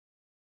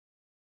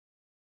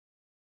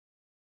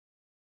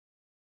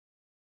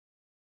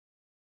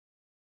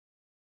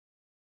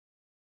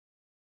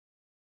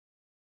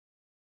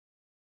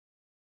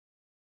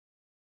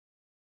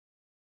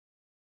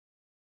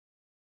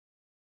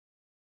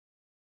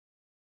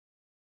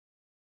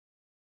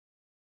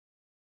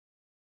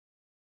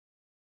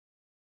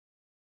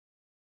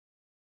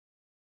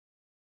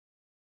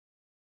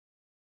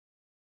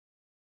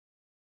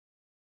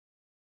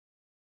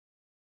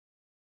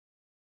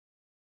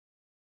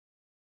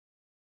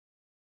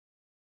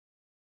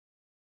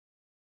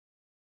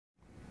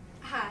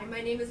my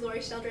name is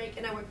Lori Sheldrake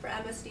and I work for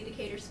MSD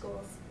Decatur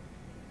Schools.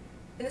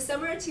 In the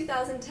summer of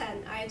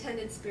 2010, I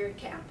attended Spirit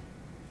Camp.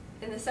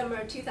 In the summer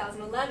of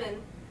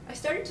 2011, I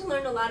started to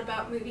learn a lot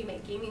about movie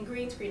making and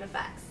green screen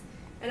effects,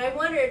 and I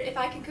wondered if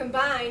I could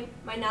combine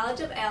my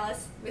knowledge of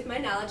Alice with my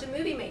knowledge of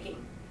movie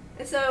making.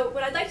 And so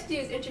what I'd like to do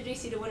is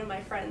introduce you to one of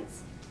my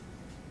friends.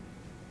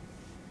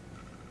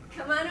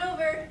 Come on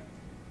over.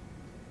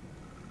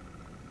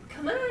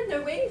 Come on,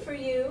 they're waiting for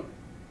you.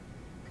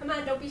 Come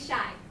on, don't be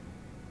shy.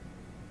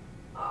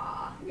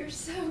 Aw, you're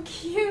so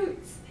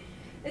cute.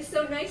 It's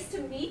so nice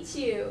to meet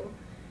you.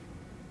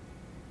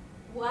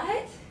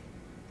 What?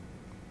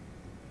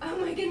 Oh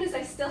my goodness,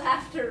 I still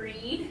have to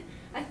read?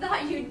 I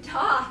thought you'd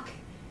talk.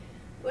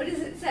 What does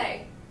it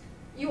say?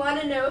 You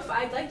want to know if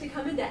I'd like to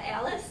come into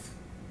Alice?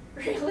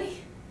 Really?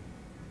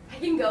 I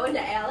can go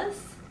into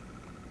Alice?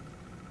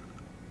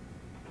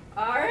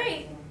 All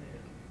right,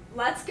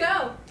 let's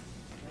go.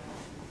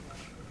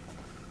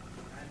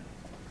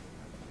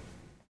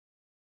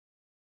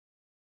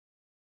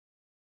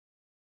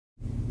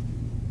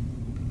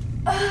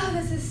 Oh,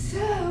 this is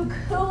so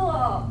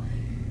cool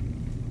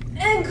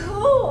and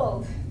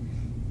cold.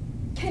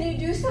 Can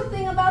you do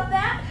something about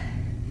that?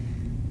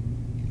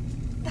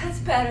 That's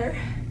better,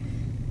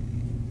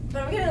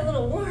 but I'm getting a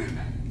little warm.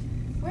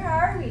 Where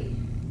are we?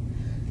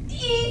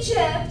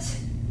 Egypt!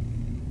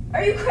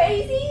 Are you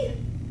crazy?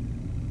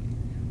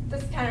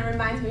 This kind of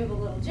reminds me of a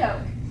little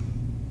joke.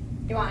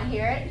 You want to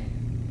hear it?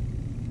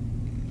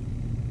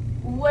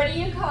 What do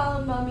you call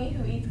a mummy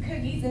who eats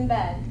cookies in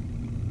bed?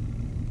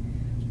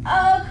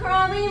 A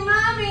crummy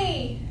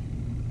mummy!